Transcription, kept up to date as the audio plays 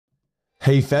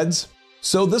Hey Feds.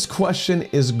 So this question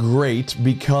is great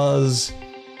because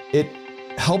it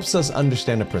helps us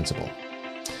understand a principle.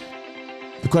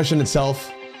 The question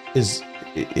itself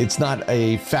it's not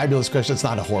a fabulous question. It's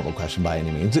not a horrible question by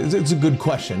any means. It's a good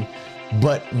question,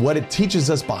 but what it teaches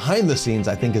us behind the scenes,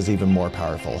 I think, is even more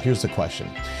powerful. Here's the question.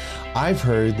 I've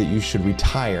heard that you should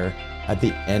retire at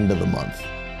the end of the month.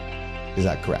 Is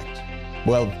that correct?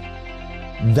 Well,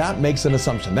 that makes an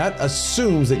assumption. That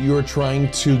assumes that you are trying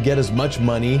to get as much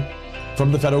money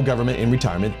from the federal government in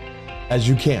retirement as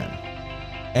you can.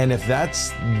 And if that's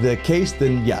the case,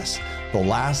 then yes, the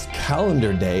last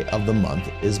calendar day of the month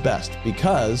is best,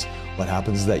 because what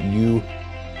happens is that you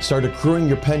start accruing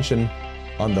your pension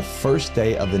on the first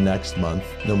day of the next month,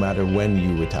 no matter when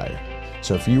you retire.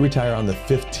 So if you retire on the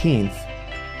 15th,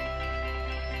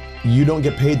 you don't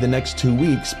get paid the next 2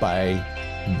 weeks by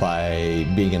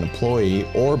being an employee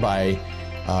or by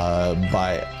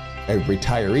a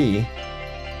retiree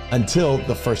until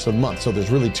the first of the month. So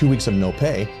there's really 2 weeks of no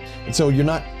pay. And so you're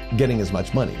not getting as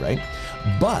much money, right?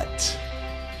 But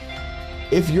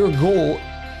if your goal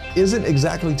isn't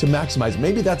exactly to maximize,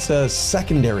 maybe that's a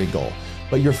secondary goal,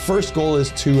 but your first goal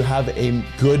is to have a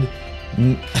good,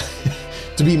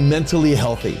 to be mentally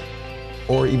healthy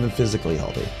or even physically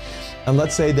healthy. And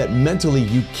let's say that mentally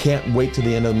you can't wait to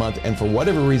the end of the month, and for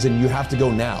whatever reason you have to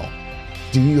go now.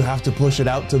 Do you have to push it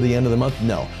out to the end of the month?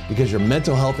 No, because your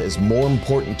mental health is more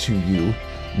important to you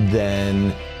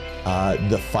than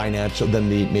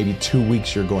the maybe 2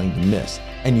 weeks you're going to miss,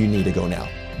 and you need to go now.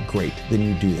 Great, then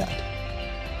you do that.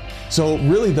 So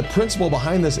really the principle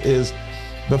behind this is,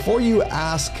 before you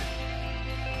ask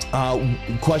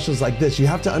questions like this, you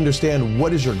have to understand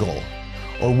what is your goal,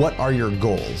 or what are your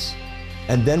goals?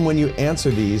 And then when you answer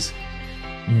these,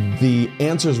 the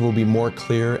answers will be more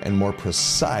clear and more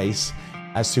precise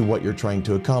as to what you're trying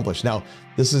to accomplish. Now,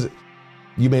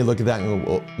 you may look at that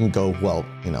and go, well,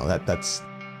 you know, that's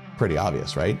pretty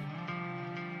obvious, right?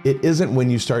 It isn't when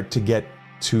you start to get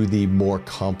to the more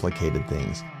complicated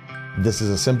things. This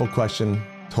is a simple question,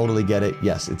 totally get it.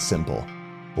 Yes, it's simple.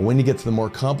 But when you get to the more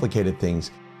complicated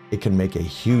things, it can make a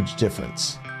huge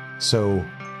difference. So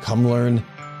come learn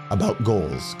about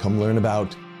goals. Come learn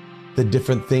about the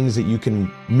different things that you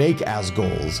can make as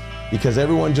goals, because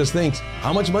everyone just thinks,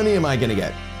 how much money am I gonna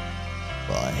get?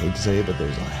 Well, I hate to say it, but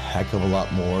there's a heck of a lot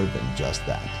more than just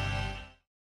that.